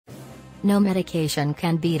No medication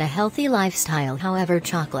can beat a healthy lifestyle, however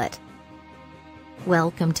chocolate.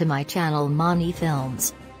 Welcome to my channel Mani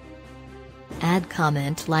Films. Add,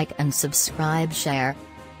 comment, like and subscribe, share.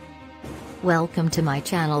 Welcome to my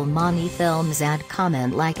channel Mani Films. Add,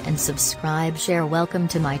 comment, like and subscribe, share. Welcome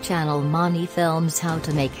to my channel Mani Films. How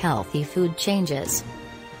to make healthy food changes.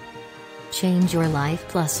 Change your life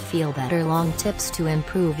plus feel better. Long tips to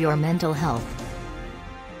improve your mental health.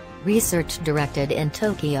 Research directed in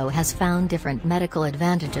Tokyo has found different medical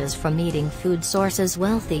advantages from eating food sources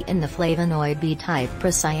wealthy in the flavonoid B-type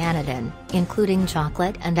procyanidin, including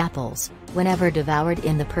chocolate and apples, whenever devoured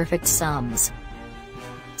in the perfect sums.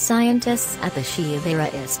 Scientists at the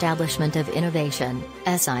Shiibara Establishment of Innovation,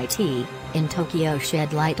 SIT, in Tokyo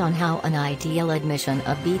shed light on how an ideal addition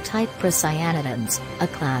of B-type procyanidins, a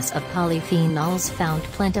class of polyphenols found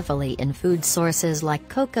plentifully in food sources like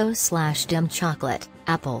cocoa/dim chocolate,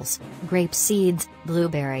 apples, grape seeds,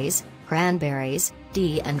 blueberries, cranberries,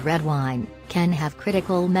 tea and red wine, can have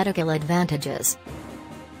critical medical advantages.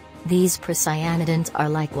 These procyanidins are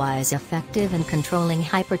likewise effective in controlling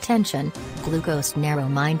hypertension, glucose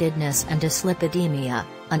narrow-mindedness and dyslipidemia,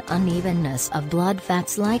 an unevenness of blood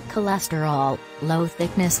fats like cholesterol,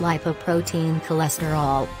 low-thickness lipoprotein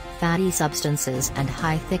cholesterol, fatty substances and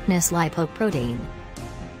high-thickness lipoprotein.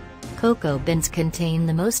 Cocoa beans contain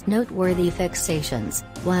the most noteworthy fixations,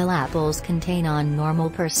 while apples contain on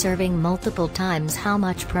normal per serving multiple times how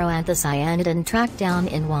much proanthocyanidin tracked down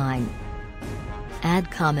in wine.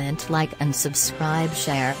 Add, comment, like and subscribe,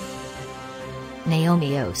 share.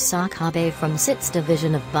 Naomi Osakabe from SIT's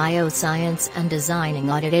Division of Bioscience and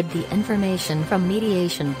Designing audited the information from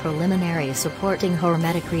mediation preliminary supporting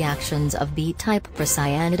hormetic reactions of B-type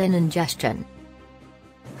procyanidin ingestion.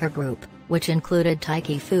 Her group, which included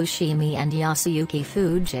Taiki Fushimi and Yasuyuki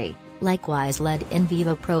Fuji, likewise led in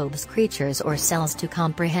vivo probes creatures or cells to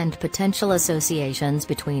comprehend potential associations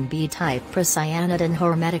between B-type procyanidin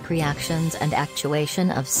hormetic reactions and actuation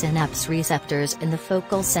of synapse receptors in the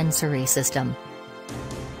focal sensory system.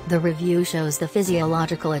 The review shows the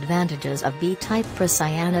physiological advantages of B-type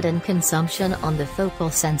procyanidin consumption on the focal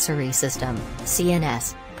sensory system,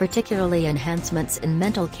 CNS, particularly enhancements in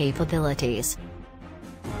mental capabilities.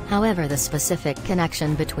 However, the specific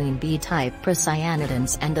connection between B-type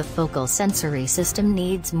procyanidins and the focal sensory system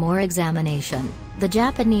needs more examination. The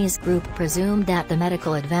Japanese group presumed that the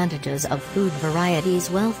medical advantages of food varieties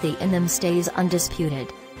wealthy in them stays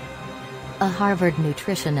undisputed. A Harvard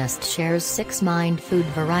nutritionist shares 6 mind food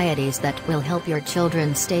varieties that will help your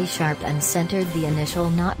children stay sharp and centered. The initial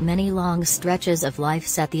not many long stretches of life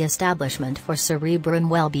set the establishment for cerebrum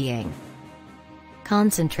well-being.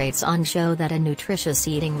 Concentrates on show that a nutritious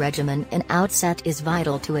eating regimen in outset is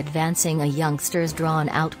vital to advancing a youngster's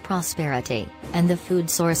drawn-out prosperity, and the food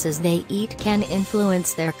sources they eat can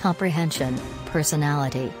influence their comprehension,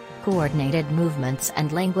 personality, coordinated movements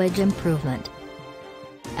and language improvement.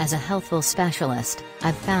 As a healthful specialist,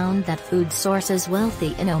 I've found that food sources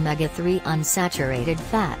wealthy in omega-3 unsaturated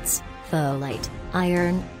fats, folate,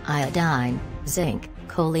 iron, iodine, zinc,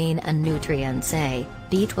 choline and nutrients A,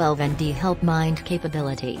 B12 and D help mind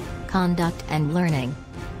capability, conduct and learning.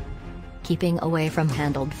 Keeping away from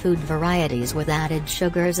handled food varieties with added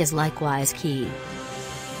sugars is likewise key.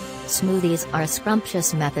 Smoothies are a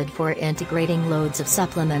scrumptious method for integrating loads of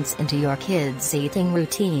supplements into your kids' eating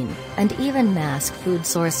routine, and even mask food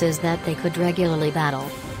sources that they could regularly battle.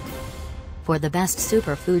 For the best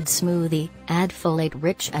superfood smoothie, add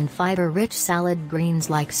folate-rich and fiber-rich salad greens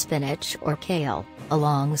like spinach or kale,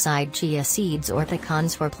 alongside chia seeds or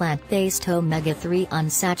pecans for plant-based omega-3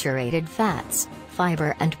 unsaturated fats,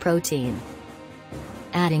 fiber and protein.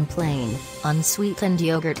 Adding plain, unsweetened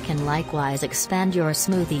yogurt can likewise expand your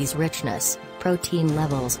smoothie's richness, protein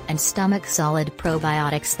levels and stomach solid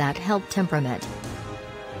probiotics that help temperament.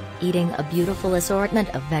 Eating a beautiful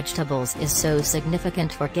assortment of vegetables is so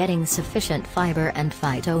significant for getting sufficient fiber and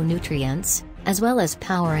phytonutrients, as well as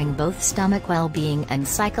powering both stomach well-being and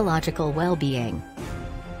psychological well-being.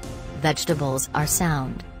 Vegetables are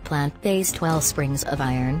sound, plant-based wellsprings of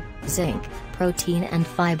iron, zinc, protein and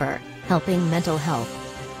fiber, helping mental health.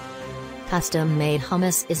 Custom-made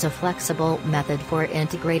hummus is a flexible method for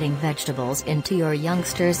integrating vegetables into your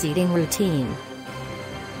youngster's eating routine.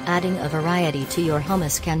 Adding a variety to your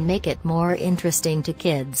hummus can make it more interesting to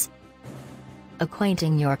kids.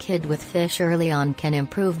 Acquainting your kid with fish early on can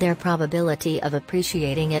improve their probability of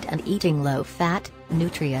appreciating it and eating low-fat,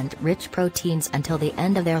 nutrient-rich proteins until the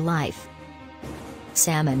end of their life.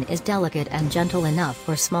 Salmon is delicate and gentle enough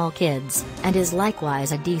for small kids, and is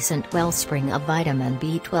likewise a decent wellspring of vitamin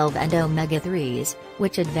B12 and omega-3s,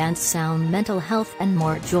 which advance sound mental health and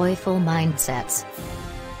more joyful mindsets.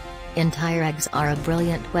 Entire eggs are a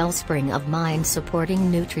brilliant wellspring of mind-supporting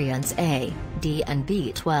nutrients A, D and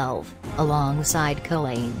B12, alongside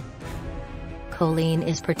choline. Choline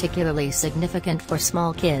is particularly significant for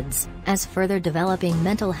small kids, as further developing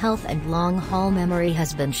mental health and long-haul memory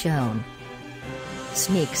has been shown.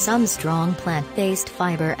 Sneak some strong plant-based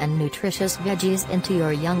fiber and nutritious veggies into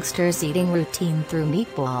your youngsters' eating routine through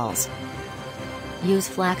meatballs. Use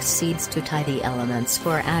flax seeds to tie the elements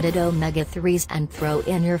for added omega-3s and throw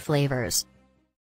in your flavors,